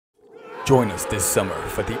Join us this summer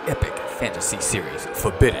for the epic fantasy series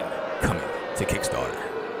Forbidden, coming to Kickstarter.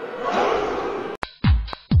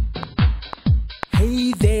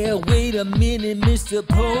 Hey there, wait a minute, Mr.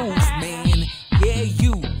 Postman. Yeah,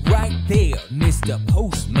 you right there, Mr.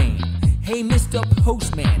 Postman. Hey, Mr.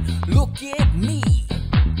 Postman, look at me.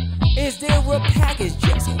 Is there a package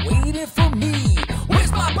just waiting for me?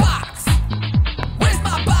 Where's my box? Where's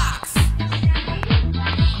my box?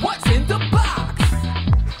 What's in the box?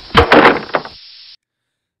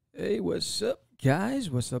 Hey, what's up,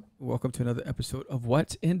 guys? What's up? Welcome to another episode of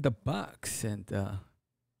What's in the Box. And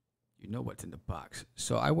you know what's in the box.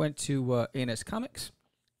 So I went to A&S Comics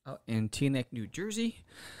out in Teaneck, New Jersey.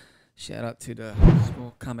 Shout out to the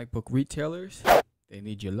small comic book retailers. They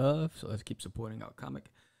need your love, so let's keep supporting our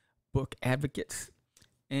comic book advocates.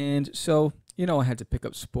 And so, you know, I had to pick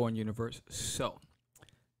up Spawn Universe. So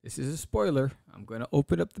this is a spoiler. I'm going to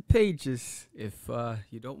open up the pages. If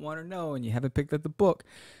you don't want to know and you haven't picked up the book,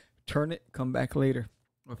 turn it, come back later.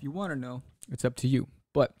 Or if you want to know, it's up to you.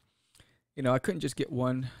 But, you know, I couldn't just get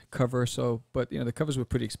one cover. So, but, you know, the covers were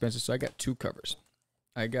pretty expensive. So I got two covers.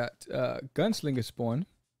 I got Gunslinger Spawn.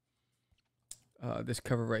 This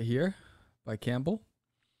cover right here by Campbell.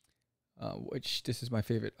 Which this is my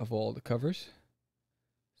favorite of all the covers.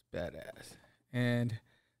 It's badass. And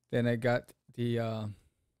then I got the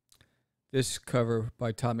this cover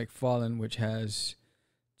by Todd McFarlane, which has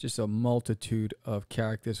just a multitude of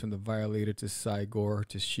characters from the Violator to Cygor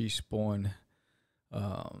to She-Spawn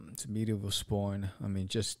to Medieval Spawn. I mean,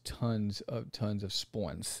 just tons of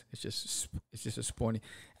spawns. It's just a spawny.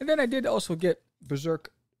 And then I did also get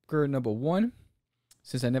Berserker #1,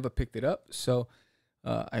 since I never picked it up. So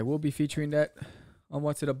I will be featuring that on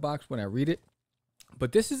What's in the Box when I read it.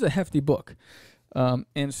 But this is a hefty book.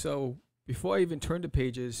 And so before I even turn the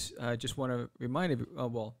pages, I just want to remind you,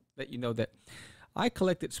 let you know that I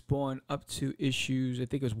collected Spawn up to issues, I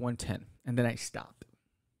think it was 110, and then I stopped.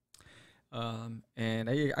 And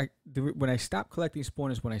when I stopped collecting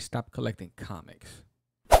Spawn is when I stopped collecting comics.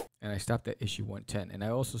 And I stopped at issue 110. And I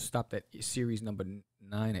also stopped at series number 9,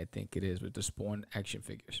 I think it is, with the Spawn action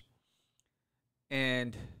figures.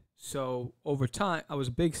 And so over time, I was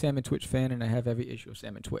a big Sam and Twitch fan, and I have every issue of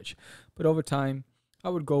Sam and Twitch. But over time, I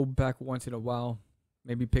would go back once in a while,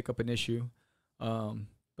 maybe pick up an issue,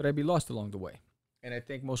 but I'd be lost along the way. And I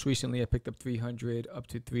think most recently I picked up 300 up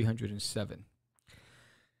to 307.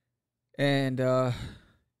 And,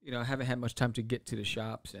 you know, I haven't had much time to get to the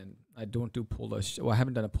shops, and I don't do pull lists. Well, I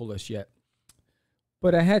haven't done a pull list yet.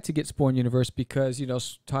 But I had to get Spawn Universe because, you know,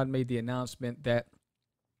 Todd made the announcement that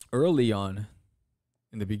early on,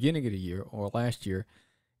 in the beginning of the year or last year,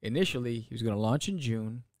 initially he was going to launch in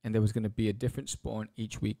June, and there was going to be a different Spawn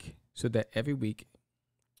each week, so that every week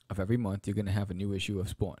of every month you're going to have a new issue of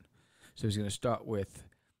Spawn. So he's going to start with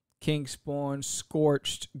King Spawn,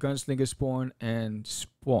 Scorched, Gunslinger Spawn, and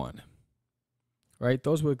Spawn. Right?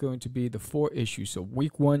 Those were going to be the 4 issues. So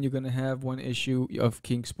week 1 you're going to have 1 issue of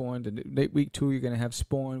King Spawn. Then week 2 you're going to have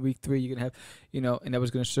Spawn. Week 3 you're going to have, you know, and that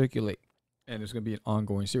was going to circulate. And it's going to be an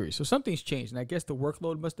ongoing series. So something's changed. And I guess the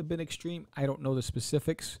workload must have been extreme. I don't know the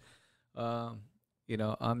specifics. You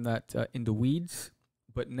know, I'm not in the weeds.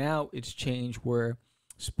 But now it's changed where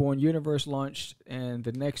Spawn Universe launched. And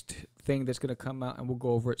the next thing that's going to come out, and we'll go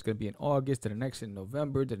over it, it's going to be in August. Then the next in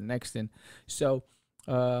November. Then the next in. So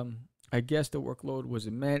I guess the workload was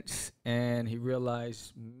immense. And he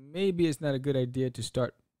realized maybe it's not a good idea to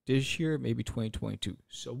start this year. Maybe 2022.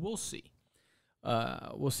 So we'll see.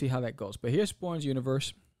 We'll see how that goes. But here's Spawn's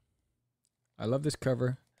Universe. I love this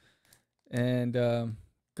cover. And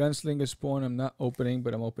Gunslinger Spawn I'm not opening,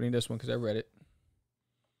 but I'm opening this one because I read it.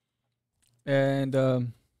 And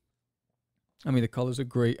I mean, the colors are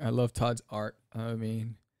great. I love Todd's art. I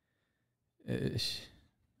mean, I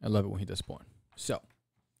love it when he does Spawn. So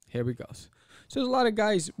here we go. So there's a lot of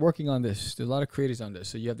guys working on this. There's a lot of creators on this.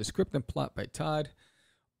 So you have the script and plot by Todd.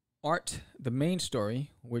 Art, the main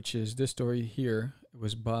story, which is this story here,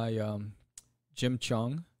 was by Jim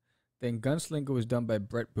Chung. Then Gunslinger was done by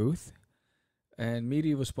Brett Booth. And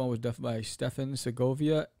Medieval Spawn was done by Stefan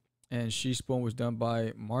Segovia. And She-Spawn was done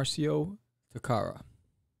by Marcio Takara.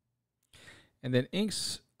 And then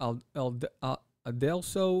inks,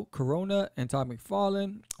 Adelso Corona and Todd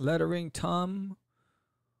McFarlane. Lettering, Tom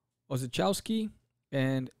Orzechowski.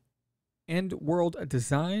 And End World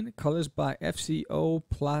Design, colors by FCO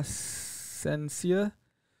Plasencia,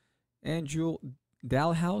 Andrew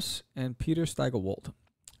Dalhouse, and Peter Steigerwald.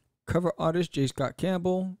 Cover artist J. Scott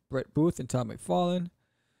Campbell, Brett Booth, and Todd McFarlane.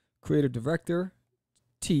 Creative director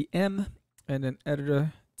TM, and then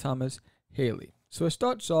editor Thomas Haley. So it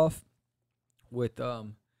starts off with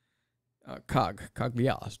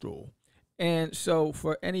Cagliostro. And so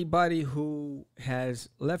for anybody who has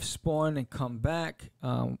left Spawn and come back,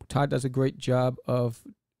 Todd does a great job of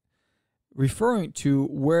referring to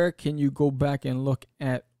where can you go back and look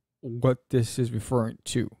at what this is referring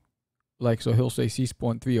to. Like, so he'll say see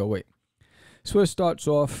Spawn 308. So it starts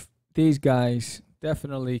off, these guys,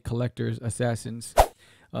 definitely collectors, assassins,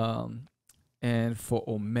 and for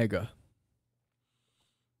Omega.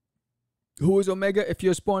 Who is Omega? If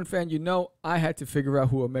you're a Spawn fan, you know I had to figure out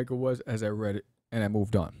who Omega was as I read it, and I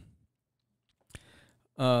moved on.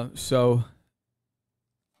 So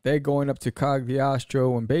they're going up to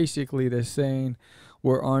Cagliostro, and basically they're saying,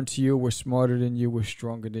 we're on to you, we're smarter than you, we're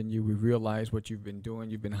stronger than you, we realize what you've been doing,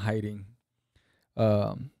 you've been hiding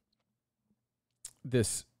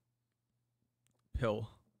this pill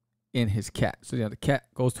in his cat. So the cat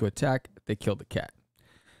goes to attack, they kill the cat.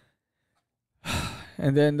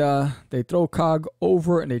 And then they throw Cog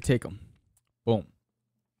over and they take him. Boom.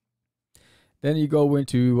 Then you go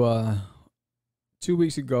into 2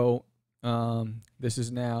 weeks ago. This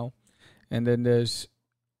is now. And then there's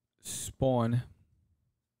Spawn.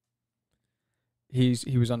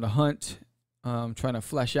 He was on the hunt, trying to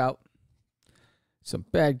flesh out some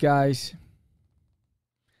bad guys.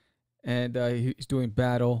 And he's doing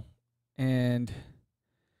battle. And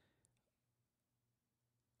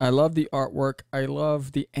I love the artwork. I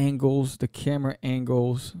love the angles, the camera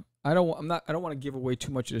angles. I don't want to give away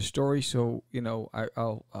too much of the story, so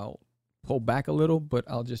I'll pull back a little, but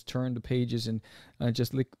I'll just turn the pages and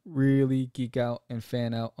just really geek out and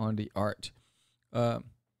fan out on the art. But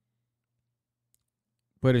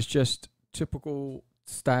it's just typical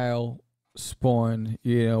style Spawn,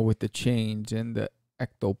 with the chains and the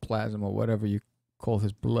ectoplasm or whatever you call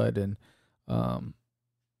his blood, and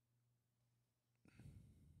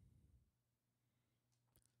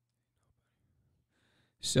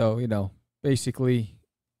so, basically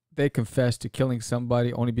they confessed to killing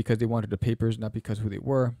somebody only because they wanted the papers, not because who they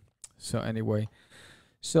were. So anyway,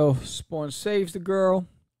 so Spawn saves the girl.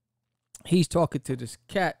 He's talking to this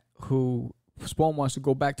cat who Spawn wants to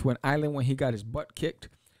go back to an island when he got his butt kicked.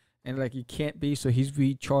 And he can't be, so he's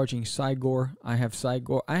recharging Cygor. I have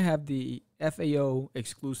Cygor. I have the FAO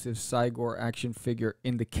exclusive Cygor action figure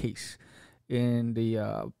in the case. In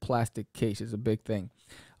the plastic case. It's a big thing.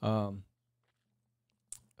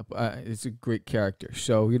 It's a great character.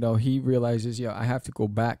 So, he realizes, I have to go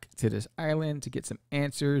back to this island to get some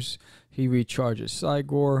answers. He recharges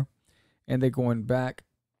Cygor, and they're going back.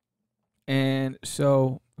 And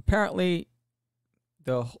so, apparently,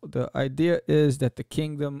 the idea is that the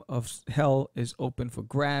kingdom of hell is open for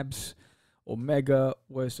grabs. Omega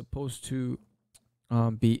was supposed to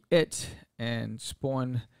be it, and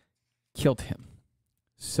Spawn killed him.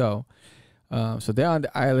 So they're on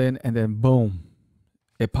the island, and then boom,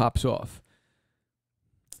 it pops off.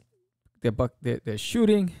 They're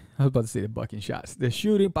shooting. I was about to say they're bucking shots. They're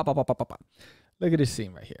shooting. Pop, pop, pop, pop, pop, pop. Look at this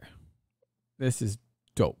scene right here. This is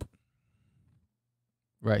dope.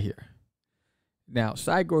 Right here. Now,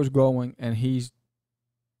 Cygor's going, and he's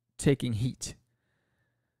taking heat.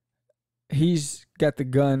 He's got the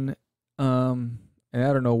gun, and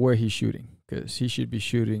I don't know where he's shooting, because he should be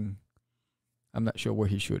shooting. I'm not sure where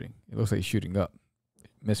he's shooting. It looks like he's shooting up.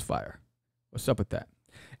 Misfire. What's up with that?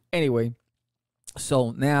 Anyway,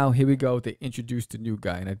 so now here we go. They introduced the new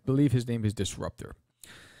guy, and I believe his name is Disruptor.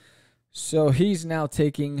 So he's now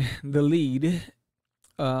taking the lead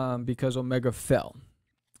because Omega fell.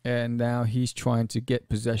 And now he's trying to get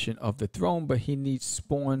possession of the throne, but he needs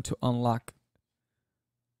Spawn to unlock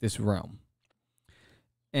this realm.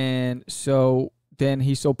 And so then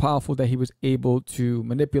he's so powerful that he was able to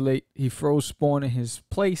manipulate. He froze Spawn in his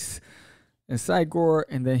place and Cygor,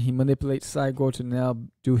 and then he manipulates Cygor to now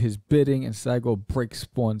do his bidding, and Cygor breaks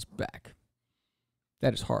Spawn's back.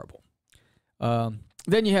 That is horrible.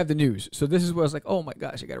 Then you have the news. So this is where I was like, oh my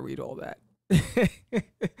gosh, I got to read all that.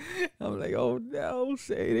 I'm like, oh no,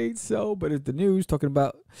 say it ain't so. But it's the news talking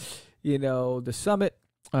about, the summit,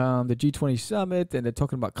 the G20 summit, and they're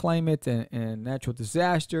talking about climate and natural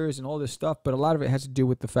disasters and all this stuff. But a lot of it has to do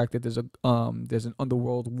with the fact that there's an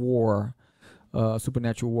underworld war,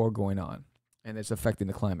 supernatural war going on, and it's affecting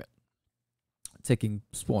the climate. Taking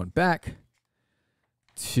Spawn back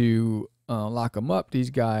to lock them up. These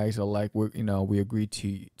guys are like, we agreed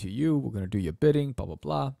to you. We're gonna do your bidding. Blah blah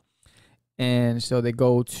blah. And so they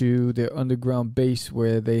go to their underground base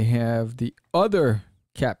where they have the other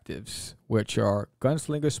captives, which are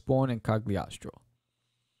Gunslinger, Spawn, and Cagliostro.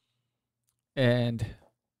 And,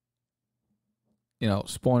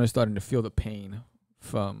 Spawn is starting to feel the pain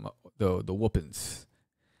from the whoopings.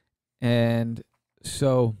 And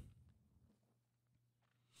so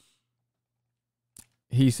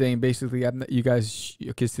he's saying basically, I'm not, you guys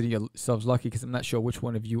consider yourselves lucky because I'm not sure which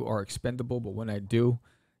one of you are expendable, but when I do,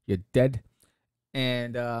 you're dead.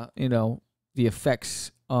 And you know, the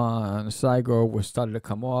effects on Cygo were started to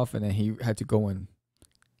come off, and then he had to go and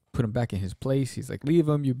put him back in his place. He's like, leave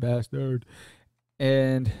him, you bastard.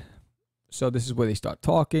 And so this is where they start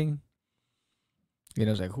talking. You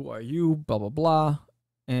know, it's like, who are you? Blah, blah, blah.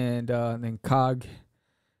 And then Cog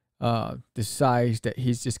decides that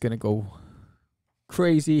he's just going to go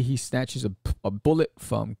crazy. He snatches a bullet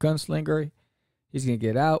from Gunslinger. He's going to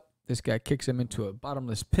get out. This guy kicks him into a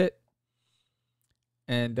bottomless pit.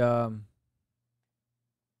 And then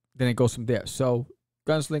it goes from there. So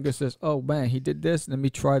Gunslinger says, oh, man, he did this. Let me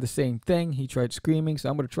try the same thing. He tried screaming, so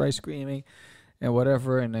I'm going to try screaming and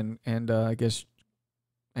whatever. And then, I guess,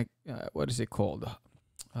 what is it called?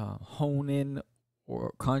 Hone in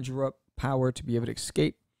or conjure up power to be able to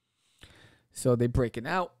escape. So they breaking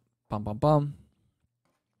out. Bum, bum, bum.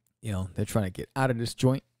 You know, they're trying to get out of this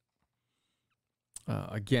joint.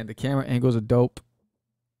 Again, the camera angles are dope.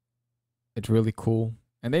 It's really cool.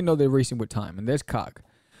 And they know they're racing with time. And there's Cog.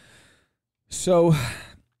 So,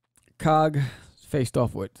 Cog faced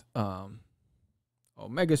off with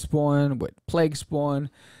Omega Spawn, with Plague Spawn.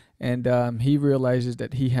 And he realizes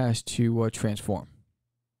that he has to transform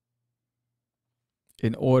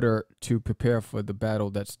in order to prepare for the battle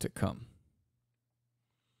that's to come.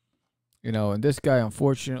 You know, and this guy,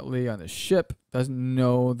 unfortunately, on the ship doesn't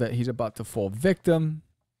know that he's about to fall victim.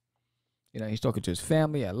 You know, he's talking to his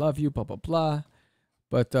family. I love you, blah, blah, blah.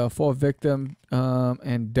 But fall victim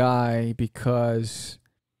and die because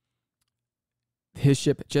his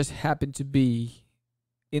ship just happened to be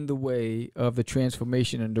in the way of the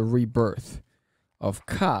transformation and the rebirth of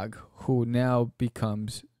Cog, who now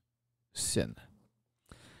becomes Sin.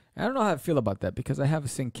 I don't know how I feel about that because I have a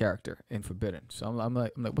Sin character in Forbidden, so I'm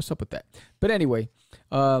like, what's up with that? But anyway,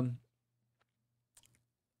 yeah.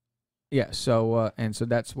 So and so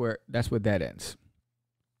that's where that ends.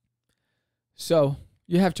 So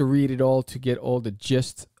you have to read it all to get all the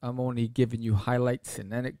gist. I'm only giving you highlights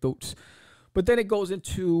and anecdotes, but then it goes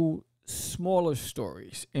into smaller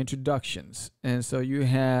stories, introductions, and so you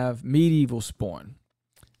have Medieval Spawn.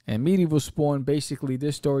 And Medieval Spawn, basically,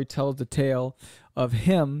 this story tells the tale of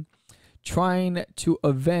him trying to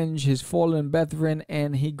avenge his fallen brethren,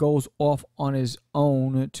 and he goes off on his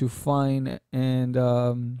own to find and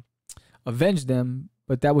avenge them.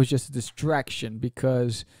 But that was just a distraction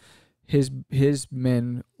because his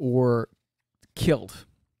men were killed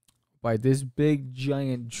by this big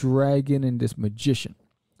giant dragon and this magician.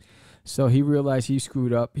 So he realized he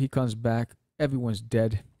screwed up. He comes back. Everyone's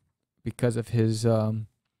dead because of his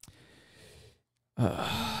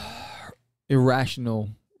irrational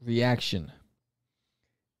reaction.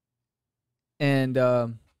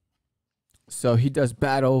 And so he does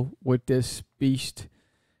battle with this beast.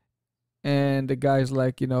 And the guy's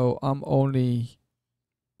like, you know,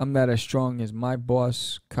 I'm not as strong as my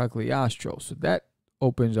boss, Cagliostro. So that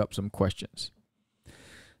opens up some questions.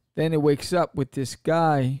 Then it wakes up with this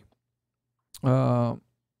guy.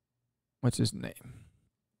 What's his name?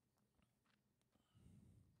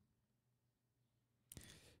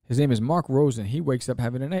 His name is Mark Rosen. He wakes up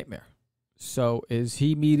having a nightmare. So is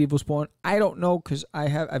he Medieval Spawn? I don't know because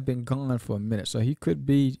I've been gone for a minute. So he could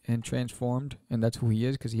be and transformed, and that's who he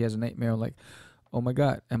is because he has a nightmare like, oh my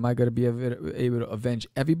God, am I going to be able to avenge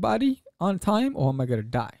everybody on time or am I going to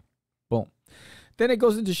die? Boom. Then it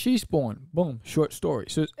goes into She Spawn. Boom. Short story.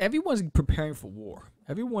 So everyone's preparing for war.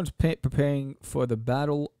 Everyone's preparing for the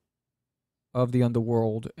battle of the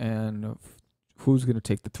underworld and who's going to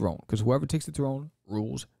take the throne. Because whoever takes the throne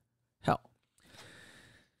rules hell.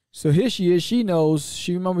 So here she is. She knows.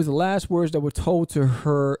 She remembers the last words that were told to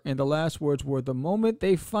her. And the last words were, the moment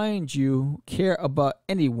they find you care about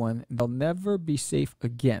anyone, they'll never be safe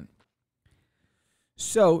again.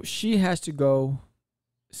 So she has to go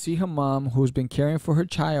see her mom, who's been caring for her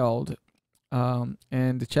child.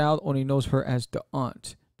 And the child only knows her as the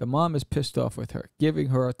aunt. The mom is pissed off with her, giving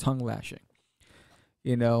her a tongue lashing,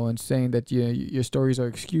 you know, and saying that your stories are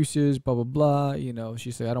excuses, blah, blah, blah. You know,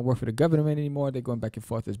 she said, I don't work for the government anymore. They're going back and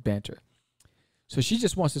forth as banter. So she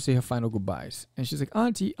just wants to say her final goodbyes. And she's like,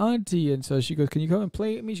 auntie. And so she goes, can you come and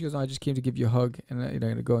play with me? She goes, no, I just came to give you a hug. And I'm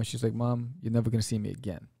going to go. And she's like, Mom, you're never going to see me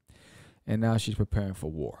again. And now she's preparing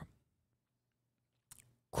for war.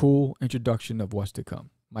 Cool introduction of what's to come.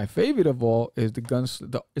 My favorite of all is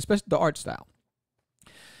especially the art style.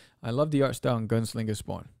 I love the art style in Gunslinger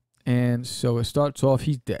Spawn. And so it starts off,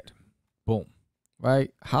 he's dead. Boom.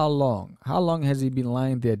 Right? How long? How long has he been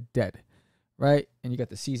lying there dead? Right? And you got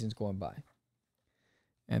the seasons going by.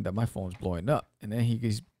 And my phone's blowing up. And then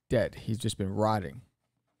he's dead. He's just been rotting.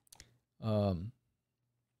 And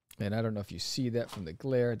I don't know if you see that from the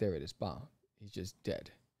glare. There it is. Bomb. He's just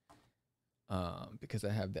dead. Because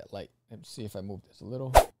I have that light. Let's see if I move this a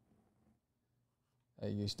little.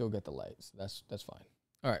 You still get the light. So that's fine.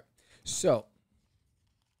 All right. So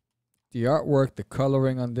the artwork, the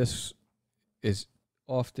coloring on this is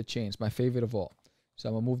off the chain. It's my favorite of all. So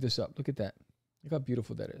I'm gonna move this up. Look at that. Look how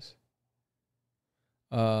beautiful that is.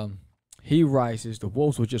 He rises. The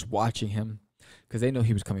wolves were just watching him because they know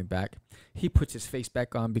he was coming back. He puts his face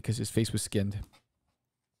back on because his face was skinned.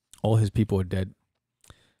 All his people are dead.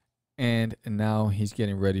 And now he's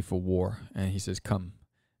getting ready for war. And he says, come.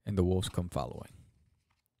 And the wolves come following.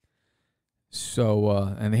 So,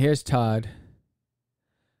 and here's Todd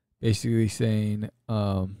basically saying,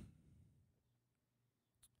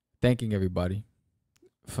 thanking everybody,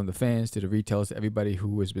 from the fans to the retailers, to everybody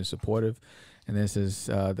who has been supportive. And then it says,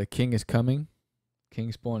 the king is coming.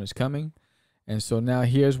 King Spawn is coming. And so now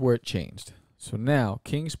here's where it changed. So now,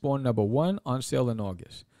 King Spawn #1 on sale in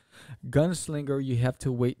August. Gunslinger, you have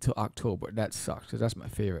to wait till October. That sucks because that's my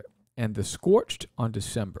favorite. And the Scorched on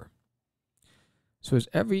December. So it's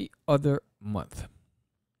every other month.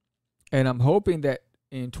 And I'm hoping that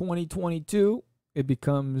in 2022, it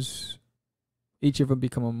becomes, each of them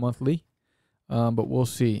become a monthly. But we'll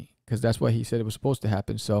see, because that's what he said it was supposed to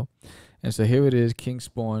happen. So, and so here it is, King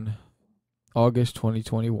Spawn, August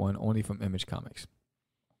 2021, only from Image Comics.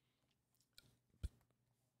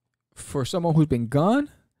 For someone who's been gone,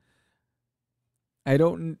 I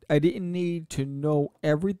didn't need to know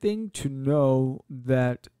everything to know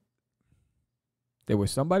that there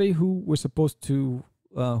was somebody who was supposed to,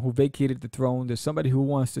 who vacated the throne. There's somebody who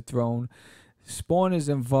wants the throne. Spawn is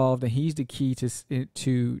involved, and he's the key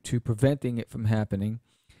to preventing it from happening.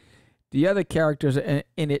 The other characters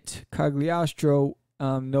in it, Cagliostro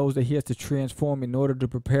knows that he has to transform in order to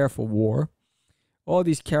prepare for war. All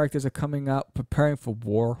these characters are coming out preparing for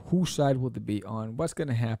war. Whose side will they be on? What's going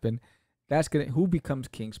to happen? Who becomes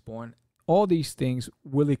King Spawn? All these things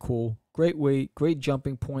really cool. Great way, great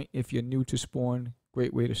jumping point if you're new to Spawn.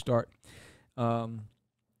 Great way to start.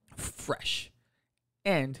 Fresh.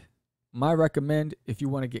 And my recommend, if you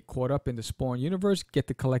want to get caught up in the Spawn universe, get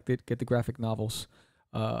the graphic novels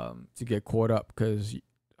to get caught up, because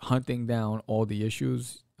hunting down all the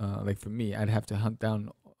issues, like for me, I'd have to hunt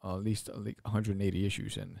down at least 180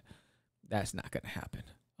 issues, and that's not going to happen.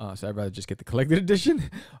 So I'd rather just get the collected edition.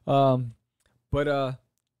 But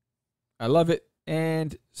I love it.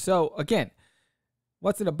 And so, again,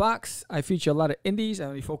 what's in the box? I feature a lot of indies. I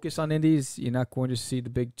only focus on indies. You're not going to see the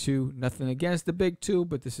big two. Nothing against the big two,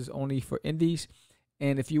 but this is only for indies.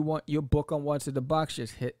 And if you want your book on what's in the box,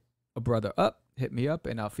 just hit a brother up. Hit me up,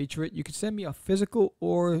 and I'll feature it. You can send me a physical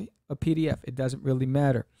or a PDF. It doesn't really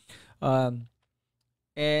matter.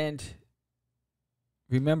 And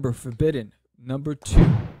remember, Forbidden,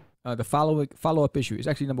 #2. The follow-up issue is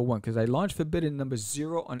actually #1, because I launched Forbidden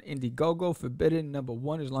 #0 on Indiegogo. Forbidden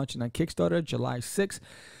 #1 is launching on Kickstarter July 6th.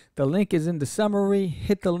 The link is in the summary.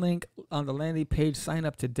 Hit the link on the landing page. Sign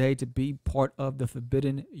up today to be part of the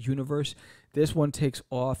Forbidden universe. This one takes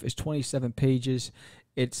off. It's 27 pages.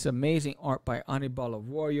 It's amazing art by Anibal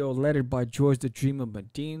Arroyo, lettered by George the Dreamer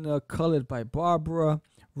Medina, colored by Barbara,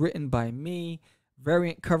 written by me.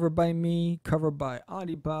 Variant cover by me, cover by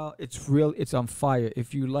Anibal. It's real. It's on fire.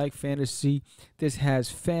 If you like fantasy, this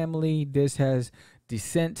has family. This has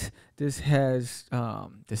descent. This has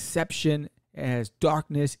deception. It has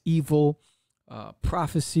darkness, evil,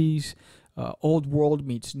 prophecies. Old world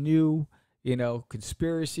meets new.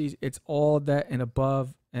 Conspiracies. It's all that and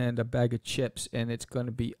above, and a bag of chips. And it's going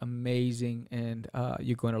to be amazing, and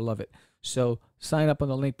you're going to love it. So sign up on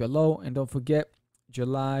the link below, and don't forget,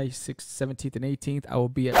 July 6th, 17th, and 18th, I will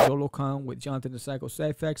be at ZoloCon with Jonathan the Psycho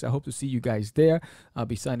Cyphex. I hope to see you guys there. I'll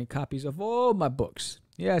be signing copies of all my books.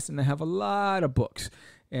 Yes, and I have a lot of books.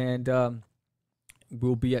 And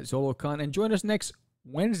we'll be at ZoloCon. And join us next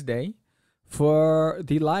Wednesday for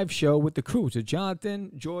the live show with the crew. So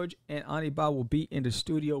Jonathan, George, and Anibal will be in the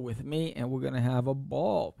studio with me, and we're going to have a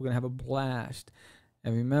ball. We're going to have a blast.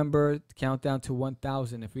 And remember, countdown to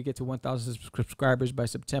 1,000. If we get to 1,000 subscribers by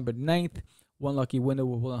September 9th, one lucky winner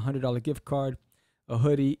will win a $100 gift card, a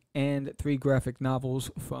hoodie, and 3 graphic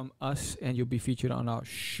novels from us, and you'll be featured on our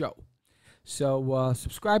show. So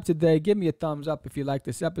subscribe today. Give me a thumbs up if you like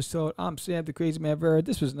this episode. I'm Sam, the Crazy Man Vera.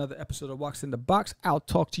 This was another episode of What's in the Box. I'll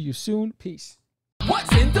talk to you soon. Peace.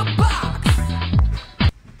 What's in the box?